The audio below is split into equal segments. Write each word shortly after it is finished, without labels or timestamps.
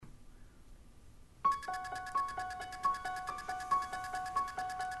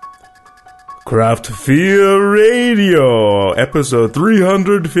Craft Fear Radio, episode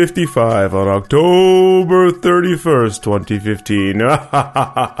 355 on October 31st, 2015.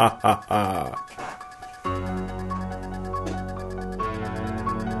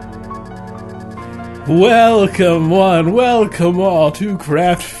 Welcome one, welcome all to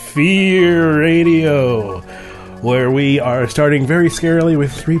Craft Fear Radio, where we are starting very scarily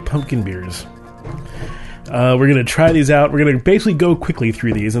with 3 pumpkin beers. We're going to try these out. We're going to basically go quickly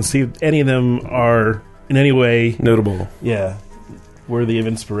through these and see if any of them are in any way Notable. Yeah, worthy of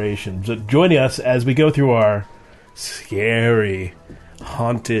inspiration. So join us as we go through our scary,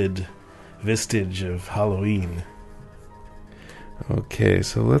 haunted vestige of Halloween. Okay,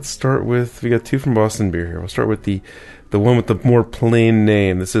 so let's start with, we got 2 from Boston Beer here. We'll start with the one with the more plain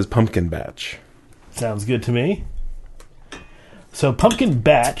name. This is Pumpkin Batch. Sounds good to me. So Pumpkin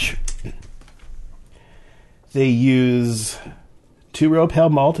Batch, they use 2-row pale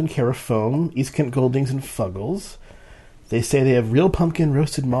malt and carafoam, East Kent Goldings and Fuggles. They say they have real pumpkin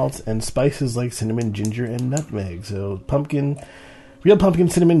roasted malts and spices like cinnamon, ginger, and nutmeg. So real pumpkin,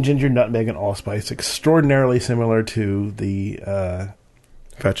 cinnamon, ginger, nutmeg, and allspice. Extraordinarily similar to the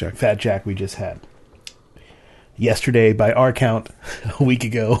Fat Jack we just had. Yesterday, by our count, a week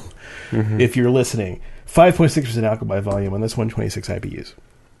ago, if you're listening. 5.6% alcohol by volume on this 126 IBUs.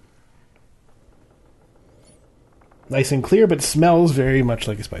 Nice and clear, but smells very much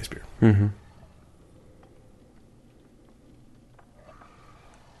like a spice beer. Mm-hmm.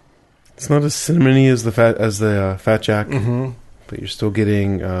 It's not as cinnamony as the Fat Jack, but you're still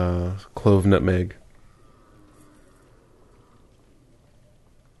getting clove nutmeg.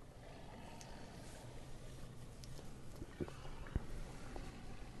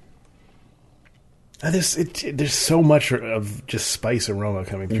 There's so much of just spice aroma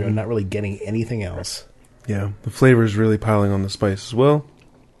coming through. I'm not really getting anything else. Yeah, the flavor is really piling on the spice as well.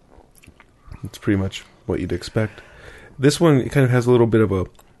 It's pretty much what you'd expect. This one, it kind of has a little bit of a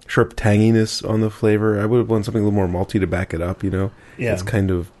sharp tanginess on the flavor. I would want something a little more malty to back it up, you know? Yeah. It's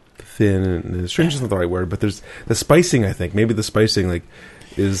kind of thin, and astringent is not the right word, but there's the spicing, I think. Maybe the spicing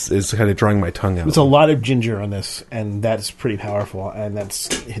is kind of drawing my tongue out. There's a lot of ginger on this, and that's pretty powerful, and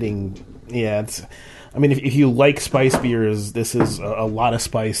that's hitting... Yeah, I mean, if you like spice beers, this is a lot of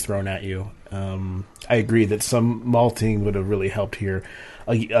spice thrown at you. I agree that some malting would have really helped here.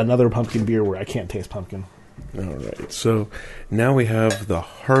 Another pumpkin beer where I can't taste pumpkin. All right, so now we have the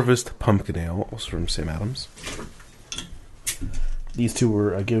Harvest Pumpkin Ale, also from Sam Adams. These 2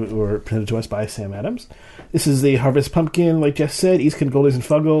 were presented to us by Sam Adams. This is the Harvest Pumpkin, like Jess said, East Kent Goldings and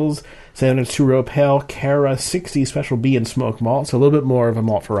Fuggles, 7 2-row pale, Cara 60 Special B and smoked malt, so a little bit more of a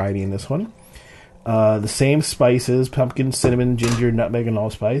malt variety in this one. The same spices, pumpkin, cinnamon, ginger, nutmeg, and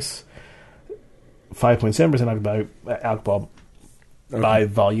allspice. 5.7% alcohol by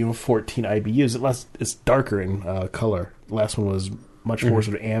volume, 14 IBUs. It's darker in color. The last one was much more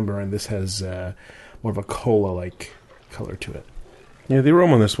sort of amber, and this has more of a cola-like color to it. Yeah, the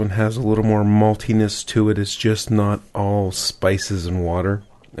aroma on this one has a little more maltiness to it. It's just not all spices and water.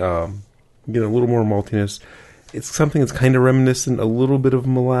 You get a little more maltiness. It's something that's kind of reminiscent, a little bit of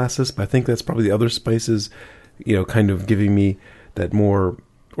molasses, but I think that's probably the other spices, you know, kind of giving me that more,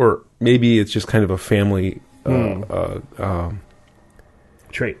 or maybe it's just kind of a family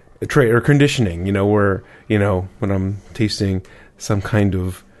trait or conditioning, you know, where, you know, when I'm tasting some kind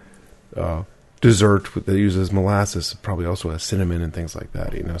of dessert that uses molasses, it probably also has cinnamon and things like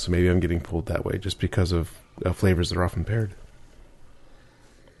that, you know, so maybe I'm getting pulled that way just because of flavors that are often paired.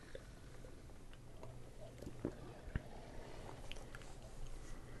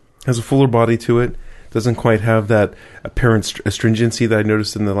 Has a fuller body to it. Doesn't quite have that apparent astringency that I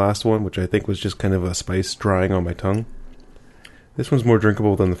noticed in the last one, which I think was just kind of a spice drying on my tongue. This one's more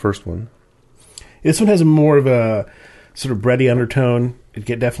drinkable than the first one. This one has more of a sort of bready undertone. It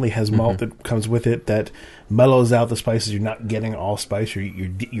definitely has malt that comes with it that mellows out the spices. You're not getting all spice.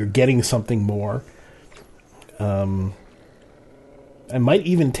 You're getting something more. I might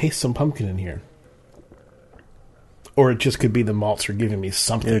even taste some pumpkin in here. Or it just could be the malts are giving me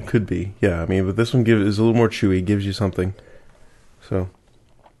something. Yeah, it could be. Yeah, I mean, but this one is a little more chewy. Gives you something. So,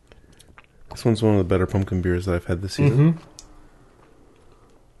 this one's one of the better pumpkin beers that I've had this season.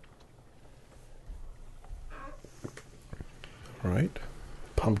 All right.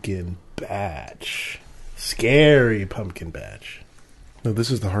 Pumpkin Batch. Scary Pumpkin Batch. No, this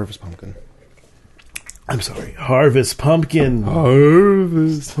is the Harvest Pumpkin. I'm sorry. Harvest Pumpkin.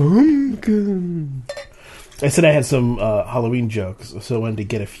 Harvest Pumpkin. I said I had some Halloween jokes, so I wanted to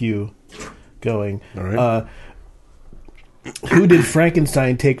get a few going. All right. Who did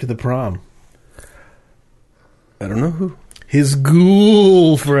Frankenstein take to the prom? I don't know who. his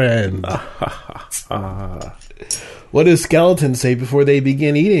ghoul friend. What does skeleton say before they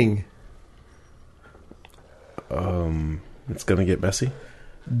begin eating? It's gonna get messy.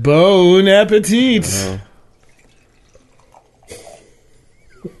 Bon appetit.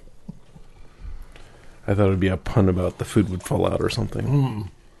 I thought it would be a pun about the food would fall out or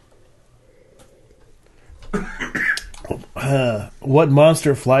something. What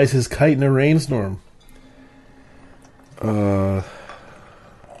monster flies his kite in a rainstorm?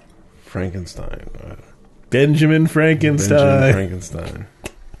 Frankenstein. Benjamin Frankenstein. Frankenstein.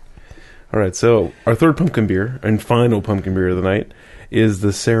 All right, so our third pumpkin beer and final pumpkin beer of the night is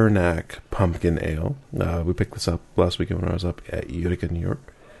the Saranac Pumpkin Ale. We picked this up last weekend when I was up at Utica, New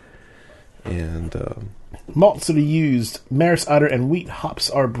York. And Malts that are used, Maris Otter and wheat hops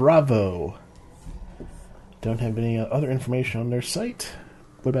are Bravo. Don't have any other information on their site.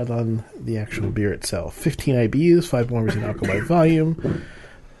 What about on the actual beer itself? 15 IBUs, 5 1% alcohol by volume.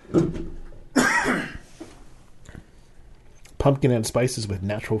 Pumpkin and spices with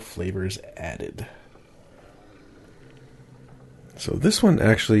natural flavors added. so this one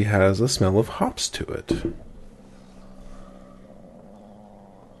actually has a smell of hops to it.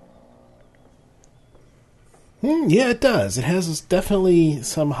 Yeah, it does. It has definitely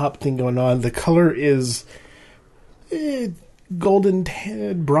some hop thing going on. The color is golden,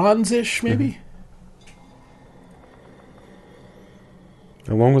 bronzish, maybe.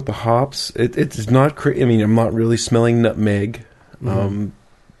 Along with the hops, it's not. I mean, I'm not really smelling nutmeg. I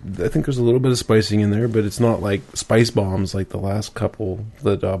think there's a little bit of spicing in there, but it's not like spice bombs like the last couple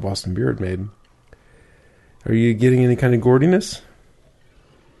that Boston Beer had made. Are you getting any kind of gordiness?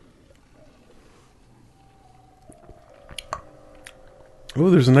 Oh,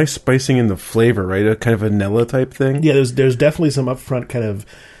 there's a nice spicing in the flavor, right? A kind of vanilla type thing. Yeah, there's definitely some upfront kind of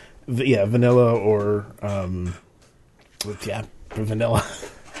vanilla or vanilla.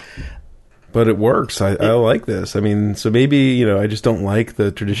 But it works. I like this. I mean, so maybe, I just don't like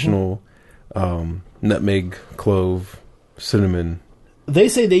the traditional nutmeg, clove, cinnamon. They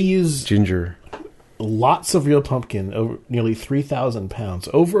say they use ginger. Lots of real pumpkin, over nearly 3,000 pounds.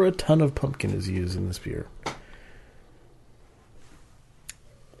 Over a ton of pumpkin is used in this beer.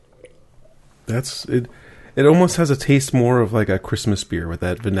 That's it. It almost has a taste more of like a Christmas beer with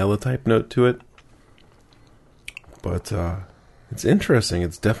that vanilla type note to it. But it's interesting.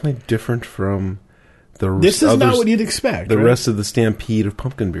 It's definitely different from the. This is not what you'd expect. The right? rest of the stampede of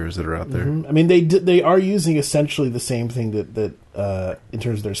pumpkin beers that are out there. I mean, they are using essentially the same thing that in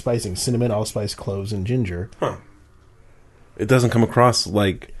terms of their spicing: cinnamon, allspice, cloves, and ginger. Huh. It doesn't come across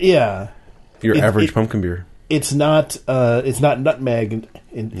like your average pumpkin beer. It's not nutmeg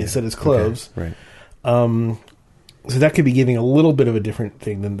instead it's cloves. Okay, right. So that could be giving a little bit of a different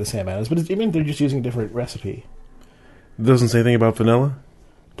thing than the Sam Adams, but they're just using a different recipe. It doesn't say anything about vanilla?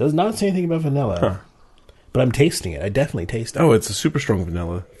 Does not say anything about vanilla. Huh. But I'm tasting it. I definitely taste it. Oh, it's a super strong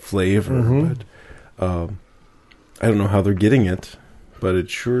vanilla flavor. But I don't know how they're getting it, but it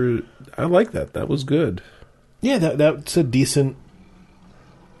sure... I like that. That was good. Yeah, that's a decent...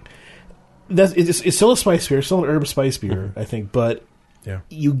 It's still a spice beer, still an herb spice beer, I think, but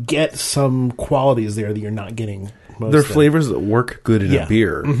you get some qualities there that you're not getting most They're flavors that work good in a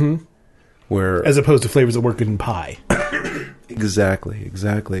beer. Mm-hmm. Where, as opposed to flavors that work good in pie.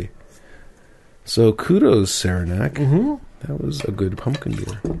 Exactly. So kudos, Saranac. That was a good pumpkin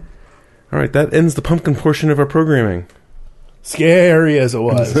beer. All right, that ends the pumpkin portion of our programming. Scary as it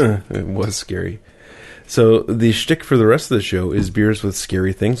was. It was scary. So the shtick for the rest of the show is beers with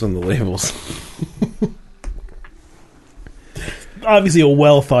scary things on the labels. Obviously a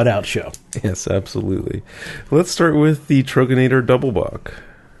well thought out show. Yes, absolutely. Let's start with the Troganator Double Bock,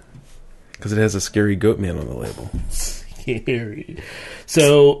 because it has a scary goat man on the label. Scary.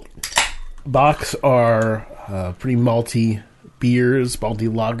 So Bocks are pretty malty beers, malty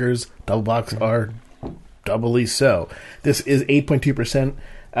lagers. Double Bocks are doubly so. This is 8.2%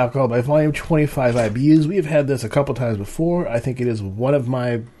 alcohol by volume, 25 IBUs. We have had this a couple times before. I think it is one of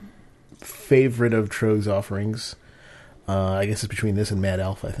my favorite of Trogue's offerings. I guess it's between this and Mad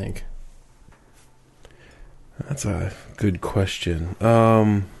Elf, I think. That's a good question.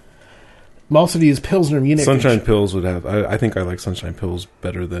 Malsity is Pilsner, Munich. Sunshine Pills would have... I think I like Sunshine Pills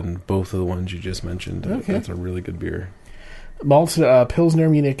better than both of the ones you just mentioned. Okay. That's a really good beer. Malts, Pilsner,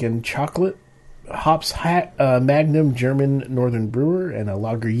 Munich, and chocolate. Hops, Magnum, German Northern Brewer, and a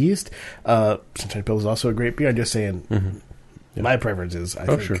lager yeast. Sunshine Pills is also a great beer. I'm just saying, my preference is, I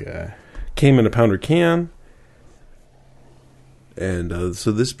think... Sure. Came in a pounder can. And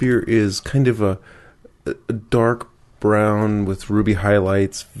so this beer is kind of a dark brown with ruby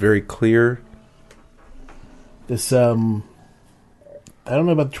highlights, very clear. This I don't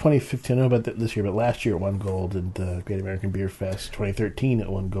know about 2015. I know about this year, but last year it won gold at the Great American Beer Fest. 2013 it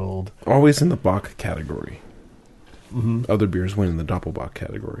won gold. Always in the Bock category. Mm-hmm. Other beers win in the Doppelbock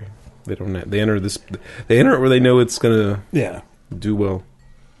category. They don't. They enter this. They enter it where they know it's gonna do well.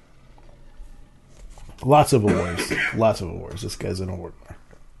 Lots of awards. Lots of awards. This guy's an award winner.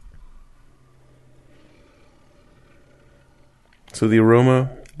 So the aroma.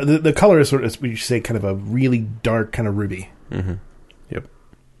 The color is sort of, we say, kind of a really dark kind of ruby. Mm-hmm. Yep.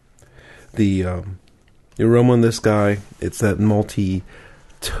 The aroma on this guy, it's that malty,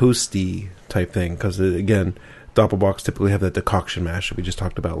 toasty type thing. Because, again, Doppelbocks typically have that decoction mash that we just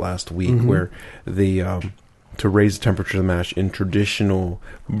talked about last week, where the to raise the temperature of the mash in traditional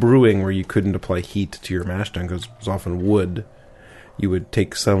brewing, where you couldn't apply heat to your mash tun because it was often wood, you would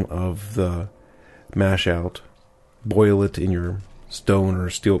take some of the mash out, boil it in your stone or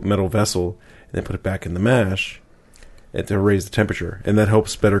steel metal vessel, and then put it back in the mash and to raise the temperature. And that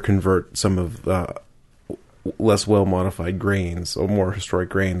helps better convert some of less well-modified grains or more historic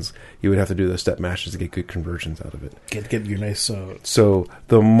grains. You would have to do those step mashes to get good conversions out of it. Get your nice... So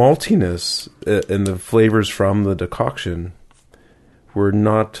the maltiness and the flavors from the decoction were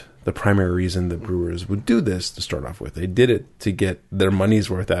not the primary reason that brewers would do this to start off with. They did it to get their money's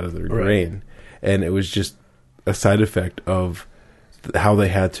worth out of their grain. And it was just a side effect of how they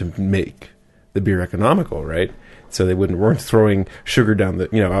had to make the beer economical, right? So they weren't throwing sugar down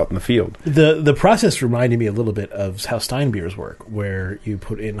out in the field. The process reminded me a little bit of how Stein beers work, where you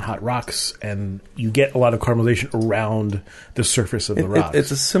put in hot rocks and you get a lot of caramelization around the surface of the rocks.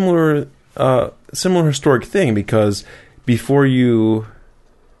 It's a similar historic thing, because before you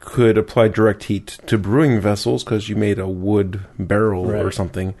could apply direct heat to brewing vessels, because you made a wood barrel or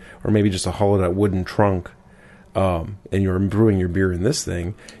something, or maybe just a hollowed out wooden trunk, and you were brewing your beer in this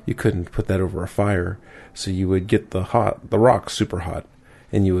thing, you couldn't put that over a fire. So you would get the rocks super hot,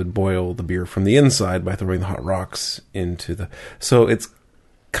 and you would boil the beer from the inside by throwing the hot rocks into the... So it's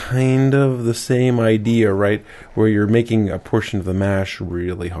kind of the same idea, right? Where you're making a portion of the mash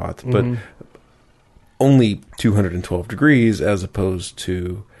really hot, but only 212 degrees as opposed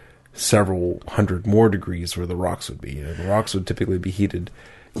to several hundred more degrees where the rocks would be. The rocks would typically be heated,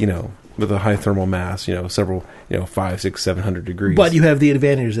 with a high thermal mass, several, 500, 600, 700 degrees. But you have the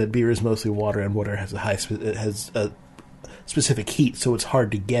advantage that beer is mostly water, and water has a specific heat, so it's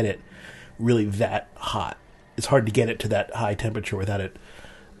hard to get it really that hot. It's hard to get it to that high temperature without it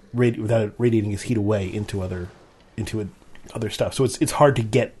radiating its heat away into other stuff. So it's hard to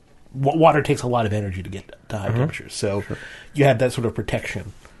get. Water takes a lot of energy to get to high temperatures, so you have that sort of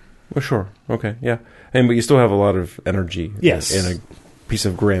protection. Well, sure, okay, yeah, but you still have a lot of energy. Yes. in a piece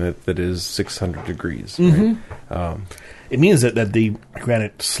of granite that is 600 degrees. Right? It means that the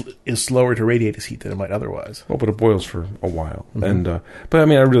granite is slower to radiate its heat than it might otherwise. Well, but it boils for a while, and but I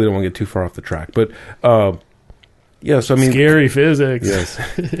really don't want to get too far off the track. But so scary physics. Yes,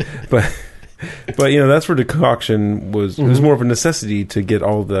 but that's where decoction was. It was more of a necessity to get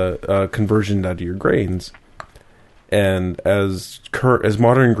all the conversion out of your grains, and as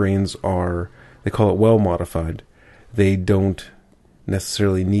modern grains are, they call it well modified. They don't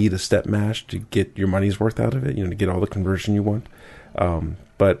necessarily need a step mash to get your money's worth out of it, to get all the conversion you want.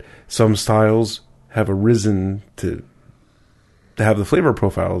 But some styles have arisen to have the flavor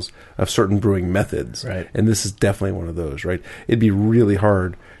profiles of certain brewing methods. Right. And this is definitely one of those, right? It'd be really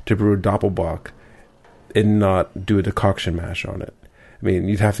hard to brew a Doppelbock and not do a decoction mash on it.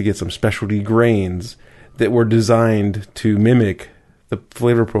 You'd have to get some specialty grains that were designed to mimic the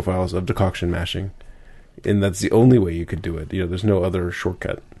flavor profiles of decoction mashing. And that's the only way you could do it. There's no other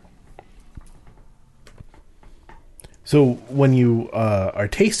shortcut. So when you are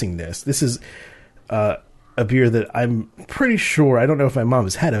tasting this is a beer that I'm pretty sure, I don't know if my mom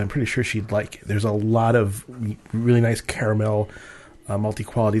has had it, I'm pretty sure she'd like it. There's a lot of really nice caramel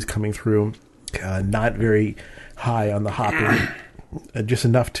multi-qualities coming through, not very high on the hopping, just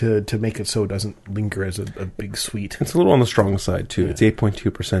enough to make it so it doesn't linger as a big sweet. It's a little on the strong side, too. Yeah. It's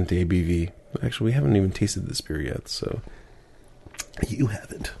 8.2% ABV. Actually, we haven't even tasted this beer yet, so... You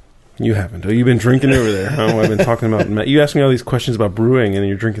haven't. You haven't. Oh, you've been drinking over there, huh? I've been talking about... You asked me all these questions about brewing, and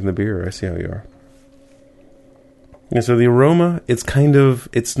you're drinking the beer. I see how you are. Yeah, so the aroma, it's kind of...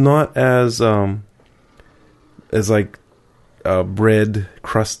 It's not as like bread,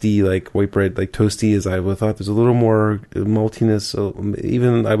 crusty, like white bread, like toasty as I would have thought. There's a little more maltiness.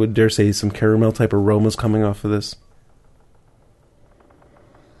 Even, I would dare say, some caramel type aromas coming off of this.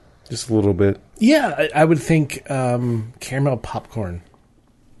 Just a little bit. Yeah, I would think caramel popcorn.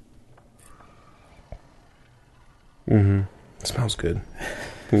 It smells good.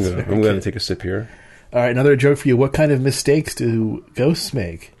 I'm going to take a sip here. All right, another joke for you. What kind of mistakes do ghosts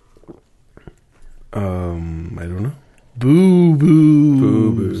make? I don't know. Boo-boos.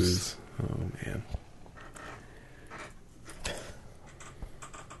 Boo-boos. Oh, man.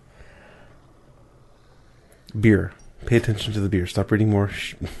 Beer. Pay attention to the beer. Stop reading more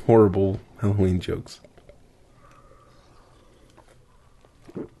horrible Halloween jokes.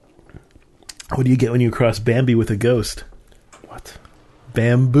 What do you get when you cross Bambi with a ghost? What?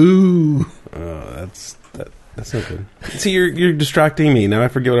 Bamboo. That's not good. See, you're distracting me. Now I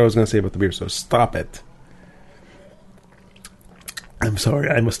forget what I was going to say about the beer, so stop it. I'm sorry,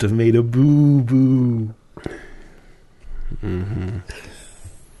 I must have made a boo-boo. Mm-hmm.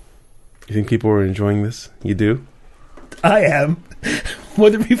 You think people are enjoying this? You do? I am.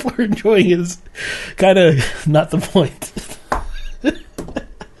 Whether people are enjoying it is kind of not the point.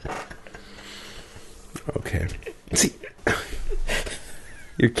 Okay. See,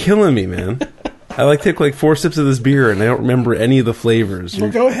 you're killing me, man. I take 4 sips of this beer and I don't remember any of the flavors.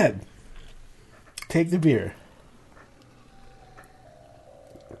 Well, go ahead. Take the beer.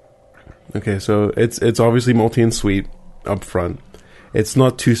 Okay, so it's obviously malty and sweet up front. It's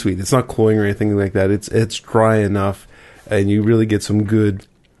not too sweet. It's not cloying or anything like that. It's dry enough, and you really get some good.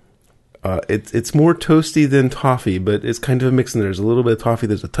 It's more toasty than toffee, but it's kind of a mix in there. There's a little bit of toffee.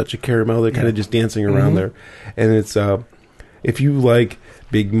 There's a touch of caramel. They're kind of just dancing around there, and it's if you like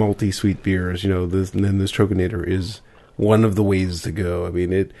big malty sweet beers, then this Troganator is one of the ways to go. I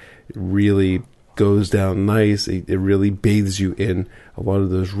mean, it really goes down nice. It really bathes you in a lot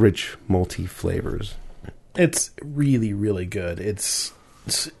of those rich malty flavors. It's really, really good. It's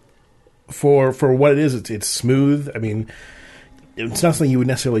for what it is. It's smooth. I mean, it's not something you would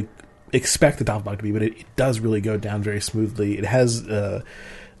necessarily expect the Doppelbock to be, but it does really go down very smoothly. It has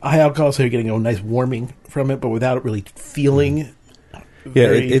high alcohol, so you're getting a nice warming from it, but without it really feeling. Yeah,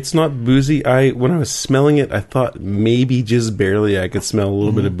 it's not boozy. When I was smelling it, I thought maybe just barely I could smell a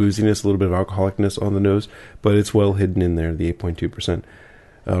little bit of booziness, a little bit of alcoholicness on the nose, but it's well hidden in there, the 8.2%.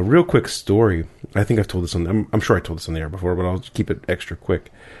 Real quick story. I think I've told this I'm sure I told this on the air before, but I'll keep it extra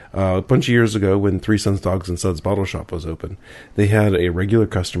quick. A bunch of years ago, when Three Sons Dogs and Suds Bottle Shop was open, they had a regular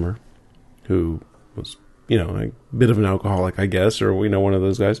customer who was, a bit of an alcoholic, I guess, or one of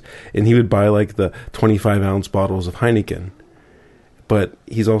those guys, and he would buy the 25-ounce bottles of Heineken. But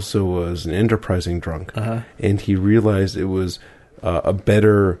he's also was an enterprising drunk, and he realized it was a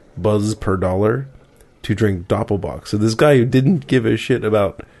better buzz per dollar to drink Doppelbock. So this guy who didn't give a shit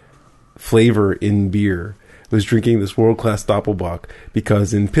about flavor in beer was drinking this world-class Doppelbock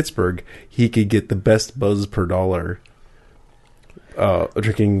because in Pittsburgh he could get the best buzz per dollar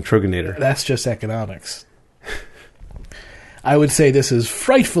drinking Troganator. That's just economics. I would say this is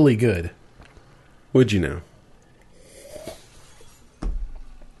frightfully good. Would you know?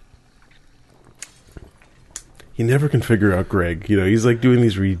 You never can figure out Greg. He's doing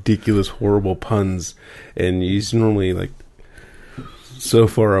these ridiculous, horrible puns, and he's normally so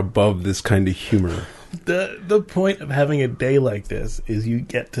far above this kind of humor. The point of having a day like this is you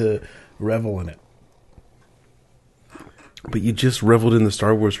get to revel in it. But you just reveled in the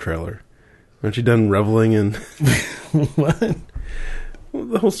Star Wars trailer. Aren't you done reveling in what? Well,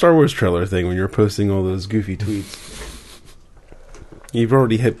 the whole Star Wars trailer thing when you're posting all those goofy tweets? You've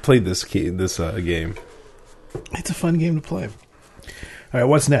already played this game. It's a fun game to play. All right,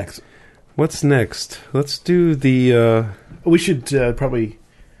 what's next? What's next? Let's do the... We should probably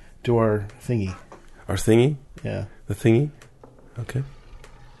do our thingy. Our thingy? Yeah. The thingy? Okay.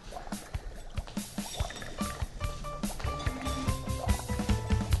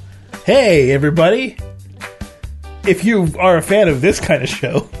 Hey, everybody! If you are a fan of this kind of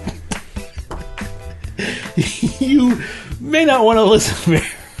show, you may not want to listen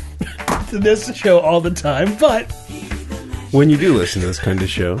to this show all the time, but when you do listen to this kind of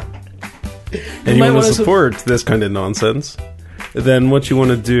show, and you want to support this kind of nonsense, then what you want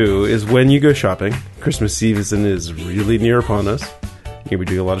to do is when you go shopping, Christmas season is really near upon us. You're going to be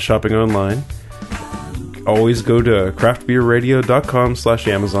doing a lot of shopping online. Always go to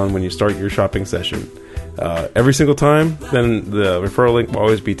craftbeerradio.com/Amazon when you start your shopping session. Every single time, then the referral link will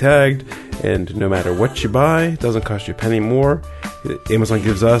always be tagged, and no matter what you buy, it doesn't cost you a penny more. Amazon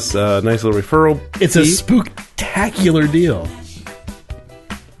gives us a nice little referral. It's a spooktacular deal.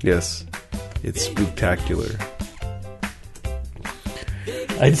 Yes, it's spooktacular.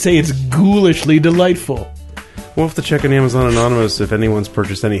 I'd say it's ghoulishly delightful. We'll have to check on Amazon Anonymous if anyone's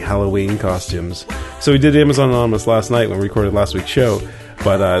purchased any Halloween costumes. So we did Amazon Anonymous last night when we recorded last week's show,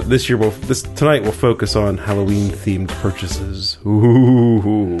 but tonight we'll focus on Halloween-themed purchases.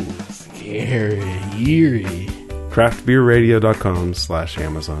 Ooh. Scary, eerie.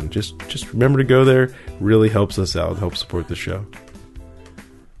 craftbeerradio.com/Amazon. Just remember to go there. Really helps us out. Helps support the show.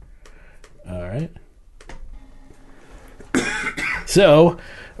 All right. So,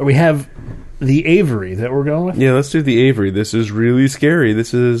 we have the Avery that we're going with? Yeah, let's do the Avery. This is really scary.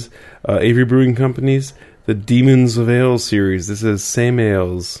 This is Avery Brewing Company's The Demons of Ale series. This is Sam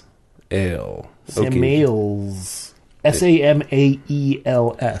Ales Ale. Samaels.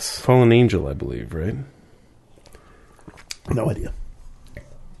 Samaels. Fallen Angel, I believe, right? No idea.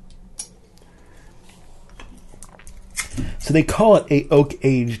 So they call it a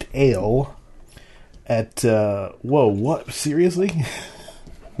oak-aged ale at, whoa, what? Seriously?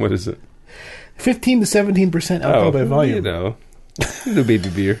 What is it? 15 to 17% alcohol by volume. You know, the baby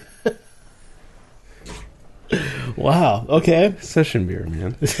beer. Wow, okay. Session beer,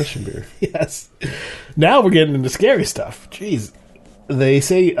 man. Session beer. Yes. Now we're getting into scary stuff. Jeez. They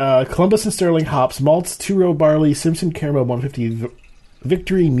say Columbus and Sterling hops, malts, 2-row barley, Simpson Caramel 150,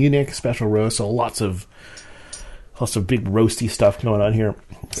 Victory Munich special roast. So lots of big roasty stuff going on here.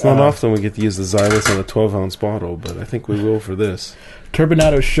 It's not often we get to use the Xylus in a 12-ounce bottle, but I think we will for this.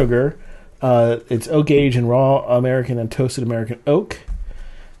 Turbinado sugar. It's oak aged in raw American and toasted American oak.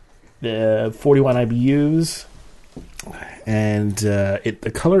 41 IBUs. And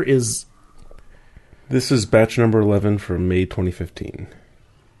the color is... This is batch number 11 from May 2015.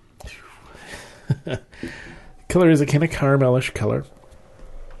 Color is a kind of caramelish color.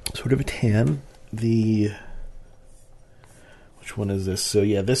 Sort of a tan. Which one is this? So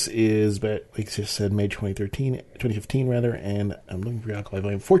yeah, this is, like I just said, May 2015 rather, and I'm looking for alcohol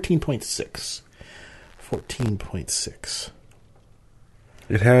volume 14.6. 14.6.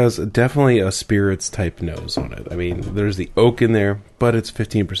 It has definitely a spirits type nose on it. I mean, there's the oak in there, but it's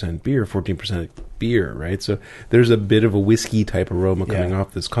 15% beer, 14% beer, right? So there's a bit of a whiskey type aroma coming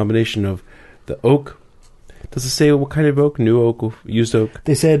off this combination of the oak. Does it say what kind of oak? New oak, used oak?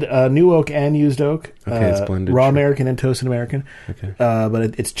 They said new oak and used oak. Okay, it's blended. Raw American and toasted American. Okay.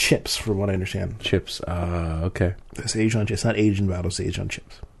 But it's chips, from what I understand. Chips. Okay. It's aged on chips. It's not aged in bottles, it's aged on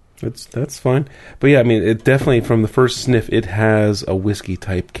chips. That's fine. But yeah, I mean, it definitely, from the first sniff, it has a whiskey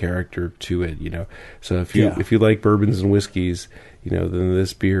type character to it, you know. So if you like bourbons and whiskeys, you know, then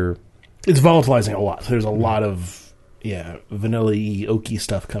this beer... It's volatilizing a lot. So there's a lot of, vanilla-y, oaky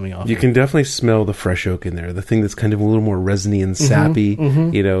stuff coming off. You can definitely smell the fresh oak in there. The thing that's kind of a little more resiny and sappy.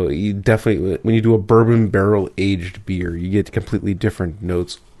 You know, you definitely, when you do a bourbon barrel aged beer, you get completely different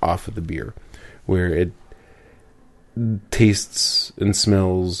notes off of the beer, where it tastes and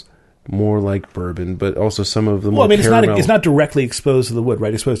smells more like bourbon, but also some of the more caramel. It's not directly exposed to the wood,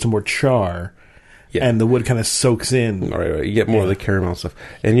 right? It's exposed to more char, and the wood kind of soaks in. Right. You get more of the caramel stuff.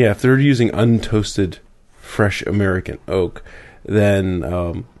 And yeah, if they're using untoasted, fresh American oak,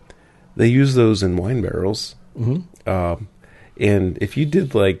 then they use those in wine barrels. And if you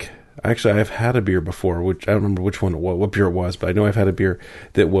did actually, I've had a beer before, which I don't remember which one it was, what beer it was, but I know I've had a beer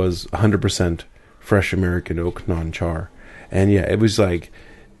that was 100% fresh American oak, non-char. And yeah, it was like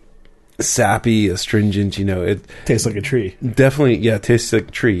sappy, astringent, you know. It tastes like a tree. Definitely, it tastes like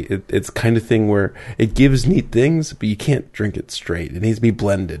a tree. It's kind of thing where it gives neat things, but you can't drink it straight. It needs to be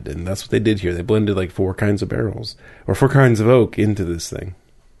blended, and that's what they did here. They blended like 4 kinds of barrels, or 4 kinds of oak into this thing.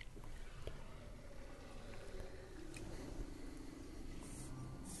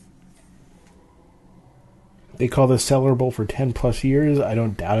 They call this cellarable for 10 plus years. I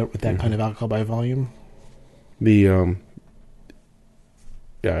don't doubt it with that kind of alcohol by volume.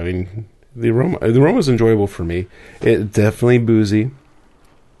 I mean, the aroma is enjoyable for me. It definitely boozy,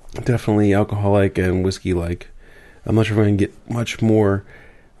 definitely alcoholic and whiskey-like. I'm not sure if I'm going to get much more.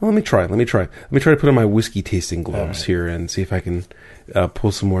 Well, let me try to put on my whiskey tasting gloves here and see if I can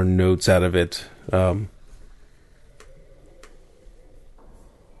pull some more notes out of it.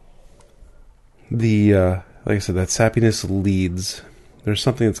 Like I said, that sappiness leads. There's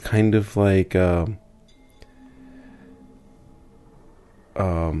something that's kind of like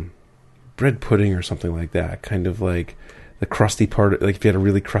bread pudding or something like that. Kind of like the crusty part. Like if you had a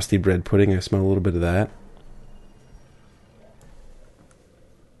really crusty bread pudding, I smell a little bit of that.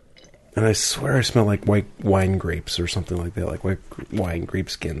 And I swear I smell like white wine grapes or something like that. Like white wine grape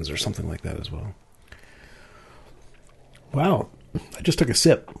skins or something like that as well. Wow. I just took a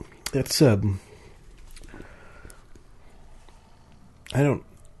sip. That's... I don't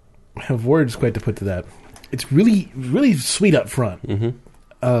have words quite to put to that. It's really, really sweet up front.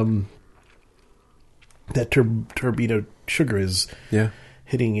 That turbinado sugar is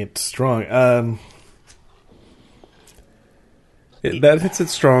hitting it strong. That hits it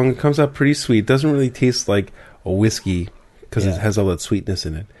strong. It comes out pretty sweet. Doesn't really taste like a whiskey because it has all that sweetness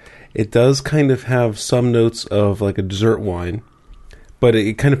in it. It does kind of have some notes of like a dessert wine, but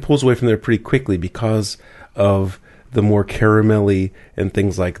it kind of pulls away from there pretty quickly because of the more caramelly and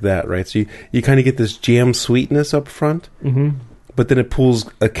things like that, right? So you kind of get this jam sweetness up front, but then it pulls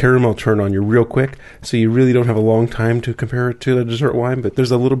a caramel turn on you real quick, so you really don't have a long time to compare it to the dessert wine, but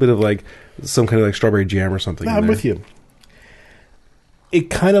there's a little bit of like some kind of like strawberry jam or something in I'm there. with you. It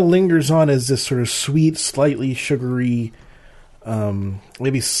kind of lingers on as this sort of sweet, slightly sugary,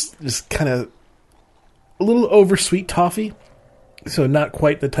 maybe just kind of a little oversweet toffee. So not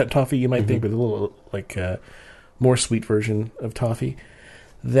quite the toffee you might think, but a little like more sweet version of toffee.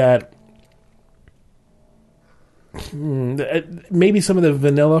 That maybe some of the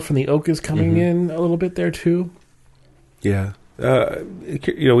vanilla from the oak is coming in a little bit there too. Yeah.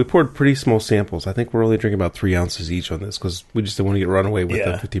 We poured pretty small samples. I think we're only drinking about 3 ounces each on this because we just didn't want to get run away with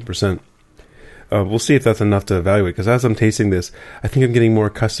the 15%. We'll see if that's enough to evaluate, because as I'm tasting this, I think I'm getting more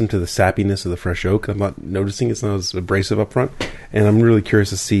accustomed to the sappiness of the fresh oak. I'm not noticing it's not as abrasive up front, and I'm really curious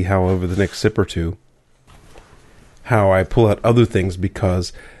to see how over the next sip or two, how I pull out other things,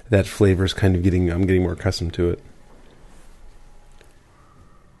 because that flavor is kind of I'm getting more accustomed to it.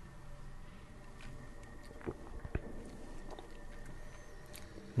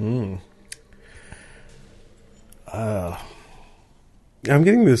 I'm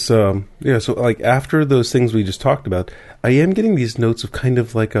getting this, so like after those things we just talked about, I am getting these notes of kind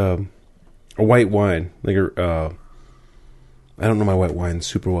of like a white wine. Like I don't know my white wine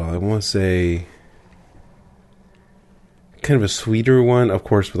super well. I want to say kind of a sweeter one, of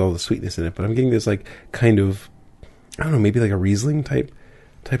course, with all the sweetness in it. But I'm getting this like kind of, I don't know, maybe like a Riesling type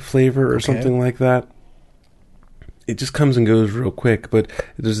flavor or something like that. It just comes and goes real quick, but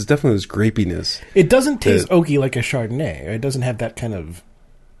there's definitely this grapiness. It doesn't taste oaky like a Chardonnay. It doesn't have that kind of...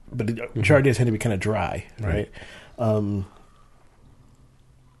 But Chardonnays tend to be kind of dry, right?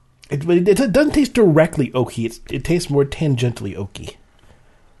 It doesn't taste directly oaky. It tastes more tangentially oaky.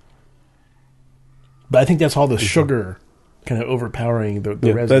 But I think that's all the sugar kind of overpowering the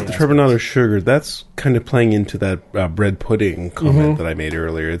resin. The Trebbinato sugar, that's kind of playing into that bread pudding comment that I made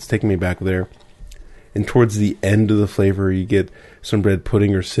earlier. It's taking me back there. And towards the end of the flavor, you get some bread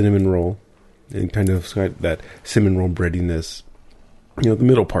pudding or cinnamon roll, and kind of that cinnamon roll breadiness. The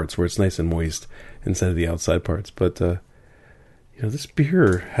middle parts where it's nice and moist instead of the outside parts. But this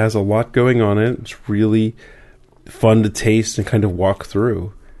beer has a lot going on it. It's really fun to taste and kind of walk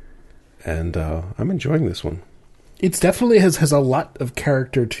through, and I'm enjoying this one. It definitely has a lot of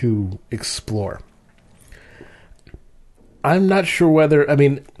character to explore. I'm not sure whether...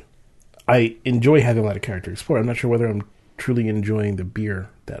 I enjoy having a lot of character to explore. I'm not sure whether I'm truly enjoying the beer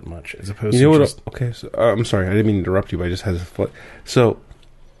that much, as opposed to just... Okay, so I'm sorry, I didn't mean to interrupt you, but I just had to... So,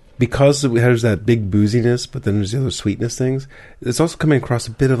 because it has that big booziness, but then there's the other sweetness things, it's also coming across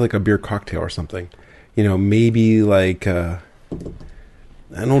a bit of like a beer cocktail or something. Maybe like... an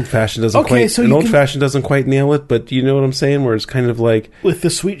old-fashioned doesn't quite nail it, but you know what I'm saying? Where it's kind of like... With the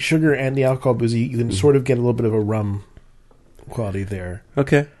sweet sugar and the alcohol boozy, you can sort of get a little bit of a rum quality there.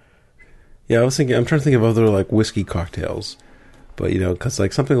 Okay. Yeah, I'm trying to think of other like whiskey cocktails, but because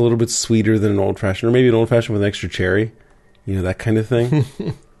like something a little bit sweeter than an old fashioned, or maybe an old fashioned with an extra cherry, that kind of thing.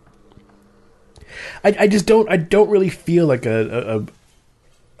 I don't really feel like a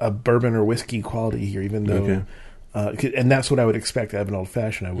bourbon or whiskey quality here, even though, and that's what I would expect out of an old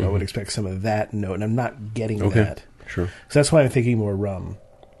fashioned. I would expect some of that note, and I'm not getting that. Sure. So that's why I'm thinking more rum.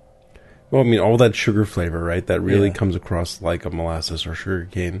 Well, all that sugar flavor, right? That really comes across like a molasses or sugar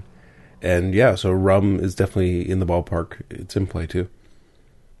cane. And so rum is definitely in the ballpark. It's in play too.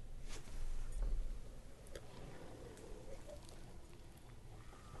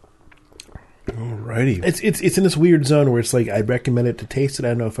 Alrighty. It's in this weird zone where it's like I'd recommend it to taste it. I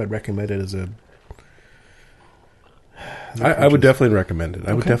don't know if I'd recommend it as a... I would definitely recommend it.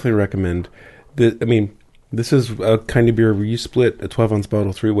 I would definitely recommend that. This is a kind of beer where you split a 12-ounce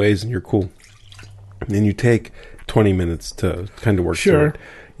bottle 3 ways and you're cool. And you take 20 minutes to kind of work through it.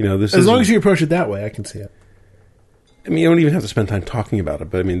 This as long as you approach it that way, I can see it. You don't even have to spend time talking about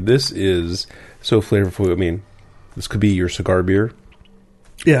it, but this is so flavorful. This could be your cigar beer.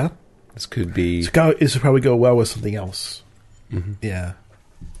 Yeah. This could be... This would probably go well with something else. Mm-hmm. Yeah.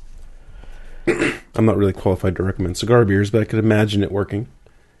 I'm not really qualified to recommend cigar beers, but I could imagine it working.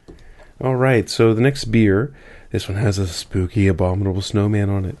 All right, so the next beer, this one has a spooky, abominable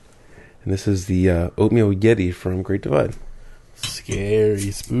snowman on it. And this is the Oatmeal Yeti from Great Divide.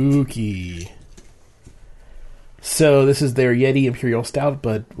 Scary, spooky. So this is their Yeti Imperial Stout,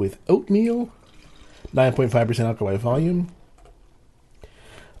 but with oatmeal, 9.5% alcohol by volume.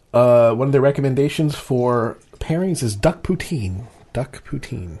 One of their recommendations for pairings is duck poutine. Duck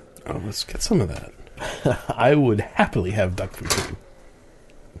poutine. Oh, let's get some of that. I would happily have duck food too.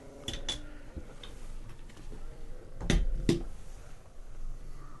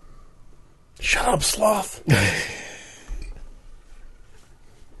 Shut up, sloth.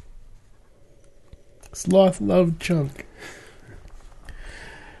 Sloth love chunk.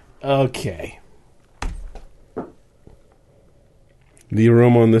 Okay. The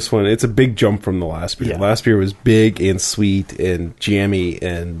aroma on this one, it's a big jump from the last beer. Yeah. Last beer was big and sweet and jammy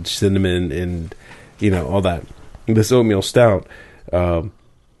and cinnamon and, all that. This oatmeal stout, oatmeal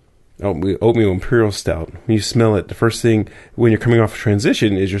imperial stout, when you smell it, the first thing when you're coming off a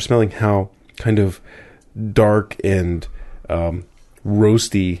transition is you're smelling how kind of dark and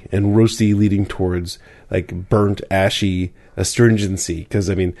roasty leading towards like burnt, ashy astringency. Because,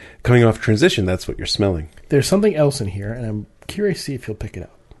 coming off transition, that's what you're smelling. There's something else in here, and I'm curious to see if you'll pick it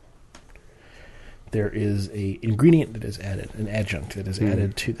up. There is a ingredient that is added, an adjunct that is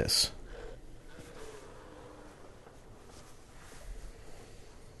added to this.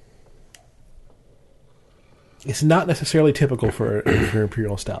 It's not necessarily typical for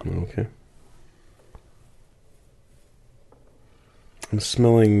imperial stout. Okay. I'm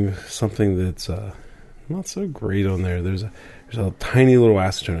smelling something that's not so great on there. There's a tiny little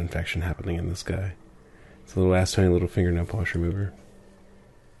acetone infection happening in this guy. It's a little acetone, little fingernail polish remover.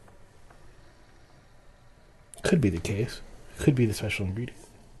 Could be the case. Could be the special ingredient.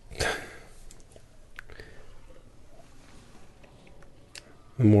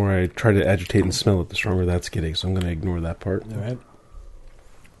 The more I try to agitate and smell it, the stronger that's getting. So I'm going to ignore that part. All right.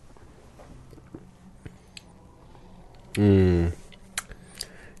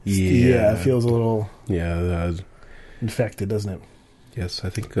 Yeah, it feels a little infected, doesn't it? Yes, I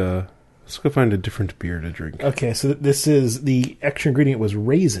think let's go find a different beer to drink. Okay, so this is the extra ingredient was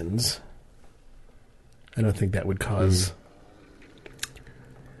raisins. I don't think that would cause.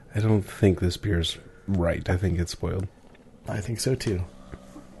 I don't think this beer's right. I think it's spoiled. I think so too.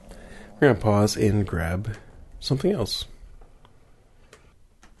 We're going to pause and grab something else.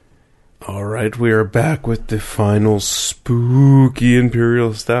 All right, we are back with the final spooky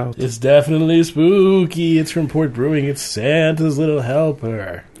Imperial Stout. It's definitely spooky. It's from Port Brewing. It's Santa's Little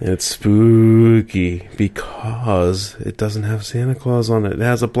Helper. It's spooky because it doesn't have Santa Claus on it. It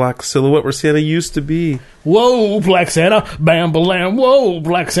has a black silhouette where Santa used to be. Whoa, Black Santa, bam-ba-lam. Whoa,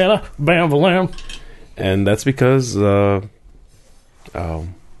 Black Santa, bam-ba-lam. And that's because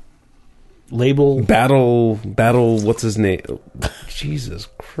Label Battle, what's his name? Jesus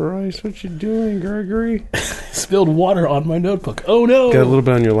Christ, what you doing, Gregory? spilled water on my notebook. Oh, no. Got a little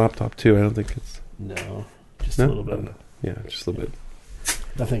bit on your laptop, too. I don't think it's... No, just a little bit. Yeah, just a little bit.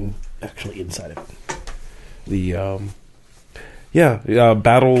 Nothing actually inside of it. The,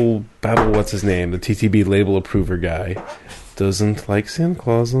 Battle, what's his name? The TTB label approver guy doesn't like Santa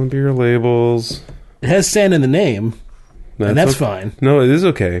Claus on beer labels. It has Santa in the name, and that's fine. No, it is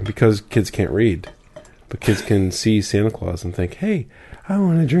okay, because kids can't read. But kids can see Santa Claus and think, hey, I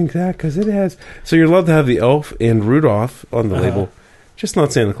want to drink that because it has... So you're allowed to have the elf and Rudolph on the label, just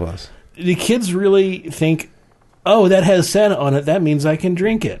not Santa Claus. The kids really think, oh, that has Santa on it, that means I can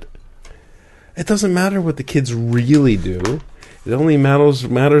drink it. It doesn't matter what the kids really do. It only matters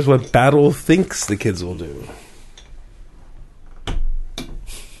what Battle thinks the kids will do.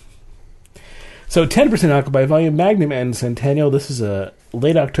 So 10% alcohol by volume, Magnum and Centennial. This is a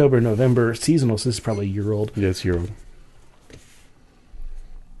late October, November seasonal, so this is probably a year old. Yeah, it's a year old.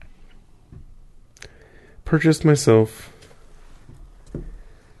 Purchased myself.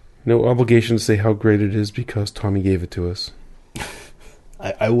 No obligation to say how great it is because Tommy gave it to us.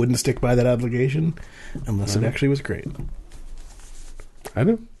 I wouldn't stick by that obligation unless it actually was great. I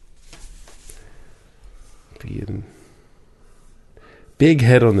know. Big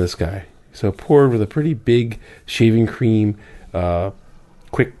head on this guy. So poured with a pretty big shaving cream,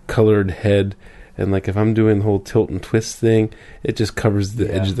 quick colored head. And like if I'm doing the whole tilt and twist thing, it just covers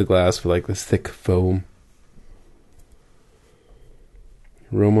the edge of the glass with like this thick foam.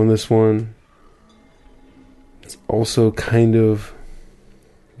 Aroma on this one. It's also kind of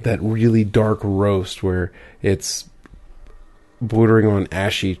that really dark roast where it's bordering on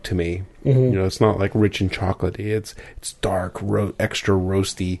ashy to me. Mm-hmm. It's not like rich and chocolatey. It's dark, extra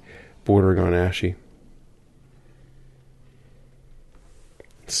roasty, bordering on ashy.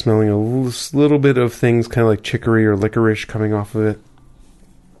 Smelling a little bit of things kind of like chicory or licorice coming off of it.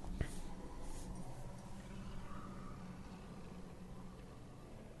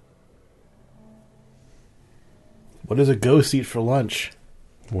 What does a ghost eat for lunch?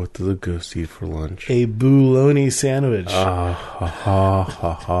 What does a ghost eat for lunch? A bologna sandwich. Ah, ha, ha,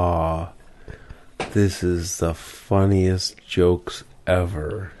 ha, ha. This is the funniest jokes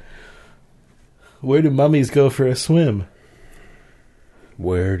ever. Where do mummies go for a swim?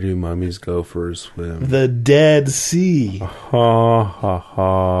 Where do mummies go for a swim? The Dead Sea. Ha ha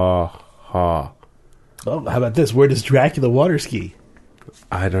ha ha. Oh, how about this? Where does Dracula water ski?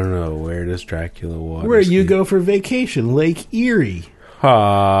 I don't know. Where does Dracula water Where ski? you go for vacation? Lake Erie.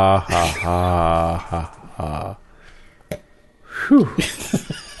 Ha ha ha ha ha. Whew.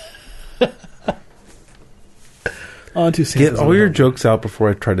 On to Santa's Get all your Home. jokes out before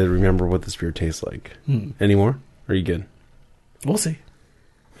I try to remember what this beer tastes like. Any more? Are you good? We'll see.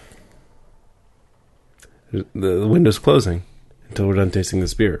 The window's closing until we're done tasting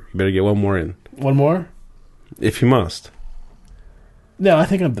this beer. You better get one more in. One more? If you must. No, I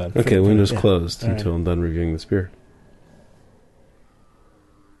think I'm done. Okay, window's Yeah. closed All right. until I'm done reviewing this beer.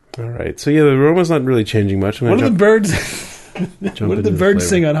 All right. So, yeah, the aroma's not really changing much. I'm What gonna do the birds? jump What do the into birds flavor.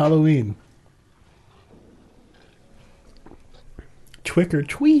 sing on Halloween? Twick or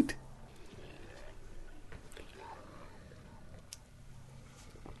tweet.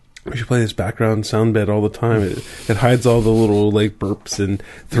 We should play this background sound bed all the time. It hides all the little like burps and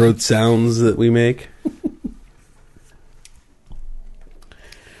throat sounds that we make.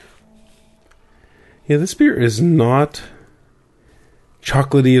 Yeah, this beer is not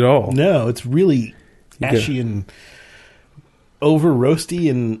chocolatey at all. No, it's really You ashy and over roasty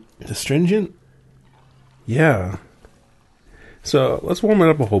and astringent. Yeah. So let's warm it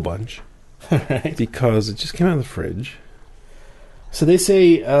up a whole bunch Right. because it just came out of the fridge. So they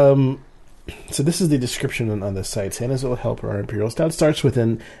say, so this is the description on the site. Santa's Little Helper, our Imperial Stout, starts with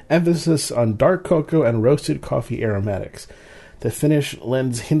an emphasis on dark cocoa and roasted coffee aromatics. The finish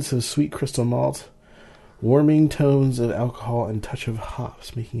lends hints of sweet crystal malt, warming tones of alcohol, and touch of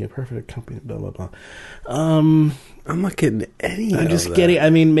hops, making a perfect accompaniment, blah, blah, blah. I'm not getting any I'm of just that. getting, I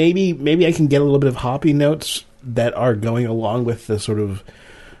mean, maybe I can get a little bit of hoppy notes that are going along with the sort of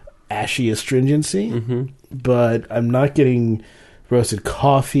ashy astringency, but I'm not getting roasted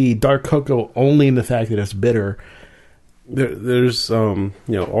coffee, dark cocoa, only in the fact that it's bitter. There's all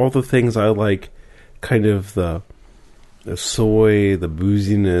the things I like, kind of the soy, the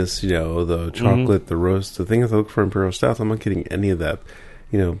booziness, the chocolate, the roast, the things I look for in Imperial Stouts. I'm not getting any of that.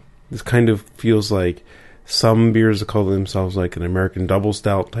 This kind of feels like some beers that call themselves like an American double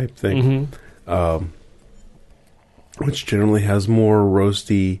stout type thing, which generally has more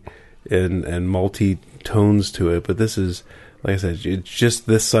roasty and malty tones to it. But this is, like I said, it's just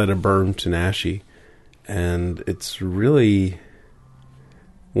this side of burnt and ashy. And it's really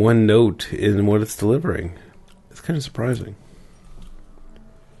one note in what it's delivering. It's kind of surprising.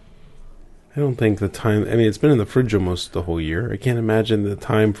 I don't think the time... I mean, it's been in the fridge almost the whole year. I can't imagine the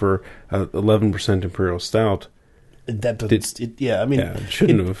time for 11% Imperial Stout. That doesn't, It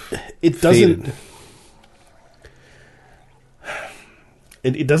shouldn't have it doesn't... faded.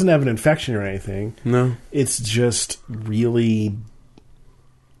 It doesn't have an infection or anything. No. It's just really,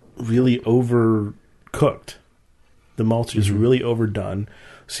 really overcooked. The malt is really overdone.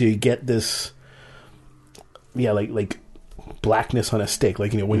 So you get this, like blackness on a steak.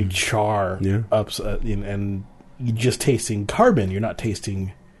 Like, when you char up and you're just tasting carbon. You're not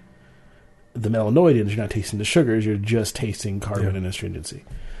tasting the melanoidins. You're not tasting the sugars. You're just tasting carbon and astringency.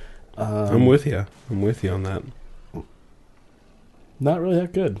 I'm with you. I'm with you on that. Not really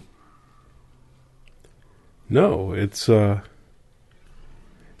that good. No, it's I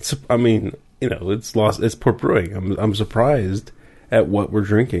mean, it's lost. It's Port Brewing. I'm surprised at what we're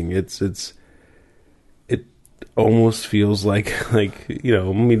drinking. It almost feels like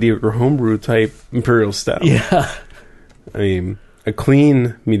mediocre homebrew type Imperial Stout. Yeah. I mean, a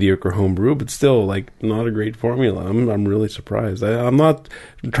clean mediocre homebrew, but still like not a great formula. I'm really surprised. I'm not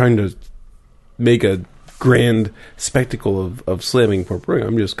trying to make a grand spectacle of slamming Port Brewing.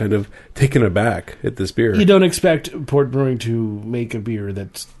 I'm just kind of taken aback at this beer. You don't expect Port Brewing to make a beer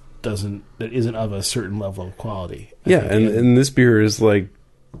that isn't of a certain level of quality. I Yeah, think. and this beer is like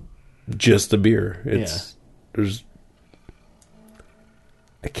just a beer.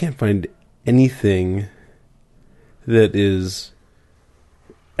 I can't find anything that is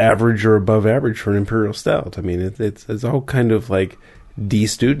average or above average for an Imperial Stout. I mean, it's all kind of like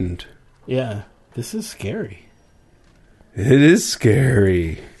D-student. Yeah, this is scary. It is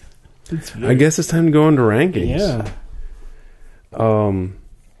scary. I guess it's time to go into rankings. Yeah. Are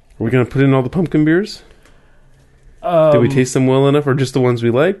we going to put in all the pumpkin beers? Did we taste them well enough, or just the ones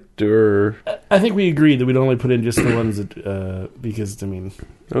we liked, or... I think we agreed that we'd only put in just the ones that, because, I mean...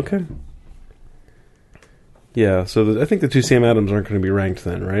 Okay. Yeah, so I think the two Sam Adams aren't going to be ranked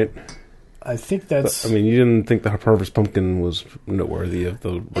then, right? I think that's... I mean, you didn't think the Harvest Pumpkin was noteworthy of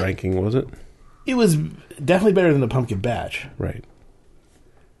the ranking, was it? It was definitely better than the Pumpkin Batch. Right.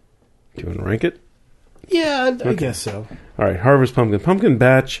 Do you want to rank it? Yeah, I guess so. All right, Harvest Pumpkin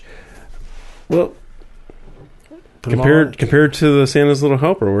Batch. Well, Put 'em all compared to the Santa's Little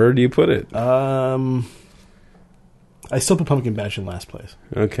Helper, where do you put it? I still put Pumpkin Batch in last place.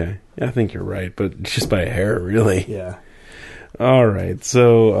 Okay, yeah, I think you're right, but just by a hair, really. Yeah. All right,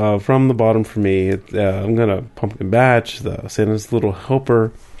 so from the bottom for me, I'm gonna Pumpkin Batch, the Santa's Little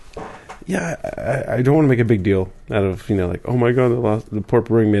Helper. Yeah, I don't want to make a big deal out of, like, oh my god, the Port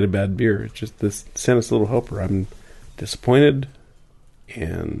Brewing made a bad beer. It's just this Santa's Little Helper. I'm disappointed,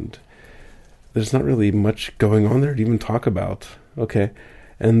 and there's not really much going on there to even talk about. Okay,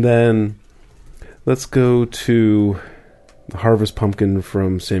 and then let's go to the Harvest Pumpkin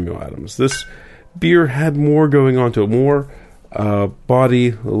from Samuel Adams. This beer had more going on to it, more body,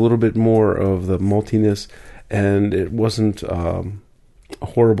 a little bit more of the maltiness, and it wasn't a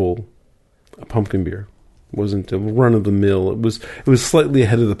horrible pumpkin beer. It wasn't a run of the mill. It was slightly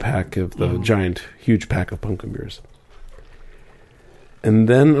ahead of the pack of the giant, huge pack of pumpkin beers. And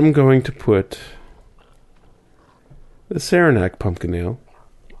then I'm going to put the Saranac Pumpkin Ale.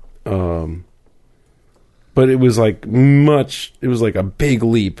 But it was like a big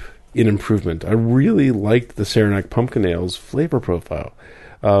leap in improvement. I really liked the Saranac Pumpkin Ale's flavor profile.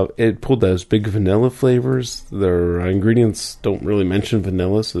 It pulled those big vanilla flavors. Their ingredients don't really mention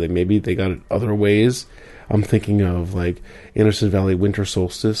vanilla, so they got it other ways. I'm thinking of like Anderson Valley Winter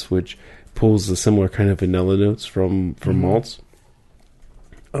Solstice, which pulls the similar kind of vanilla notes from malts.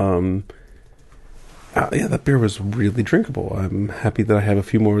 Yeah, that beer was really drinkable. I'm happy that I have a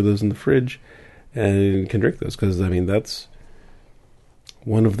few more of those in the fridge and can drink those, because that's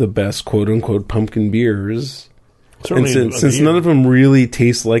one of the best quote-unquote pumpkin beers. Certainly, and since none of them really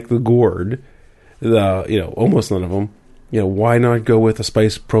taste like the gourd, almost none of them, why not go with a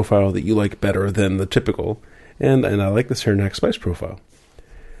spice profile that you like better than the typical? And I like the Saranac spice profile.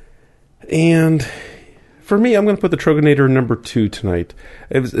 And for me, I'm going to put the Troganator number 2 tonight.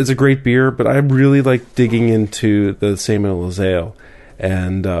 It's a great beer, but I really like digging into the Samuel's Ale,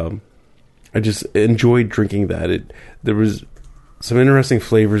 and I just enjoyed drinking that. There was some interesting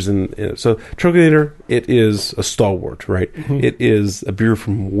flavors in it. So Troganator, it is a stalwart, right? Mm-hmm. It is a beer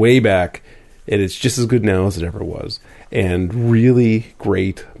from way back, and it's just as good now as it ever was. And really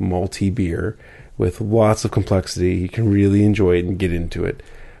great malty beer with lots of complexity. You can really enjoy it and get into it.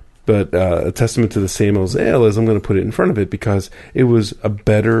 But a testament to the Samuel's Ale is I'm going to put it in front of it because it was a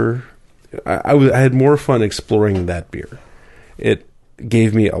better... I had more fun exploring that beer. It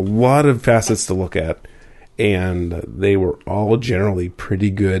gave me a lot of facets to look at, and they were all generally pretty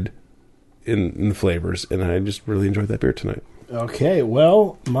good in the flavors, and I just really enjoyed that beer tonight. Okay,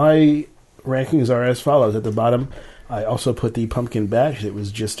 well, my rankings are as follows. At the bottom, I also put the Pumpkin Batch. It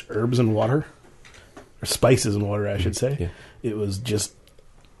was just herbs and water, or spices and water, I should say. Yeah. It was just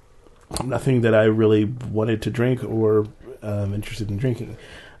nothing that I really wanted to drink or interested in drinking.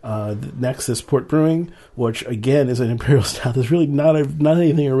 Next is Port Brewing, which again is an imperial stout. There's really not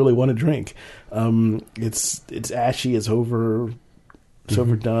anything I really want to drink. It's ashy. It's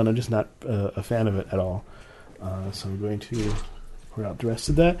overdone. I'm just not a fan of it at all. So I'm going to pour out the rest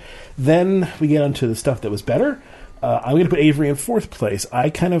of that. Then we get onto the stuff that was better. I'm going to put Avery in 4th place. I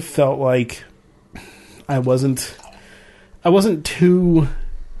kind of felt like I wasn't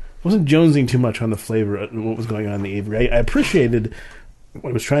jonesing too much on the flavor of what was going on in the Avery. I appreciated what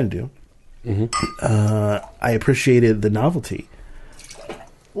I was trying to do. Mm-hmm. I appreciated the novelty.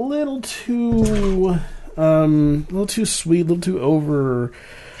 A little too sweet, a little too over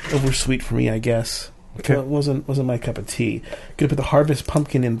sweet for me, I guess. Okay. It wasn't my cup of tea. Gonna put the Harvest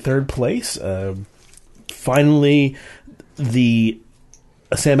Pumpkin in 3rd place. Finally, the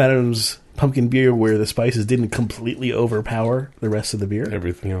Sam Adams pumpkin beer where the spices didn't completely overpower the rest of the beer.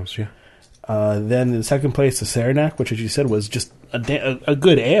 Everything else, yeah. Then in 2nd place, the Saranac, which, as you said, was just a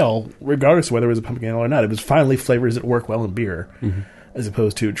good ale, regardless of whether it was a pumpkin ale or not. It was finally flavors that work well in beer, as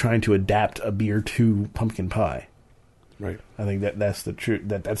opposed to trying to adapt a beer to pumpkin pie. Right. I think that's the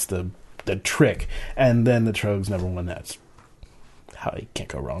that's the trick. And then the Trogs number 1. That's how you can't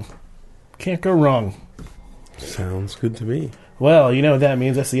go wrong. Can't go wrong. Sounds good to me. Well, you know what that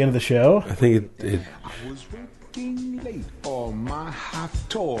means. That's the end of the show. I think it I was working late on my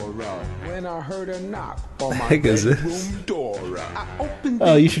Haftorah when I heard a knock on my bedroom door. I opened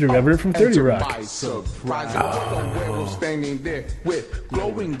you should remember it from 30 Rock. My surprise, was standing there with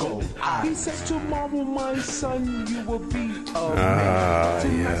glowing gold eyes. He says, "Tomorrow, my son, you will be a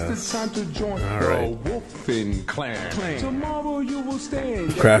man. Yes. It's time to join the Wolfen clan. Tomorrow, you will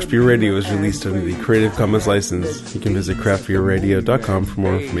stand." Craft Beer Radio is released under the Creative Commons license. You can visit craftbeerradio.com for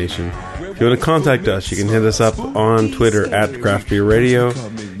more information. If you want to contact us, you can hit us up on Twitter at Craft Beer Radio.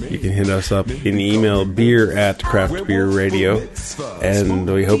 You can hit us up in email, beer@craftbeerradio. And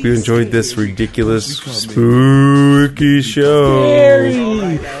we hope you enjoyed this ridiculous, spooky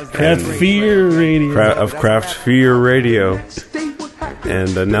show. Craft Fear Radio. Of Craft Fear Radio.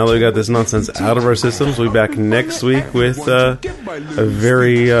 And now that we got this nonsense out of our systems, we'll be back next week with a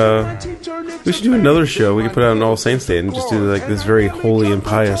very... we should do another show. We can put out an All Saints Day and just do like this very holy and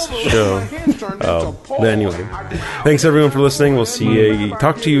pious show. But anyway, thanks everyone for listening. We'll see you.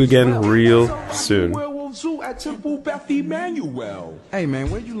 Talk to you again real soon. Hey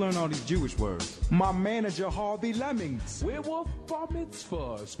man, where'd you learn all these Jewish words? My manager Harvey Lemmings. Werewolf bar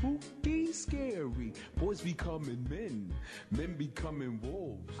mitzvah, spooky, scary. Boys becoming men becoming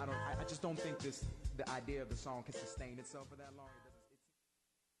wolves. I just don't think the idea of the song can sustain itself for that long.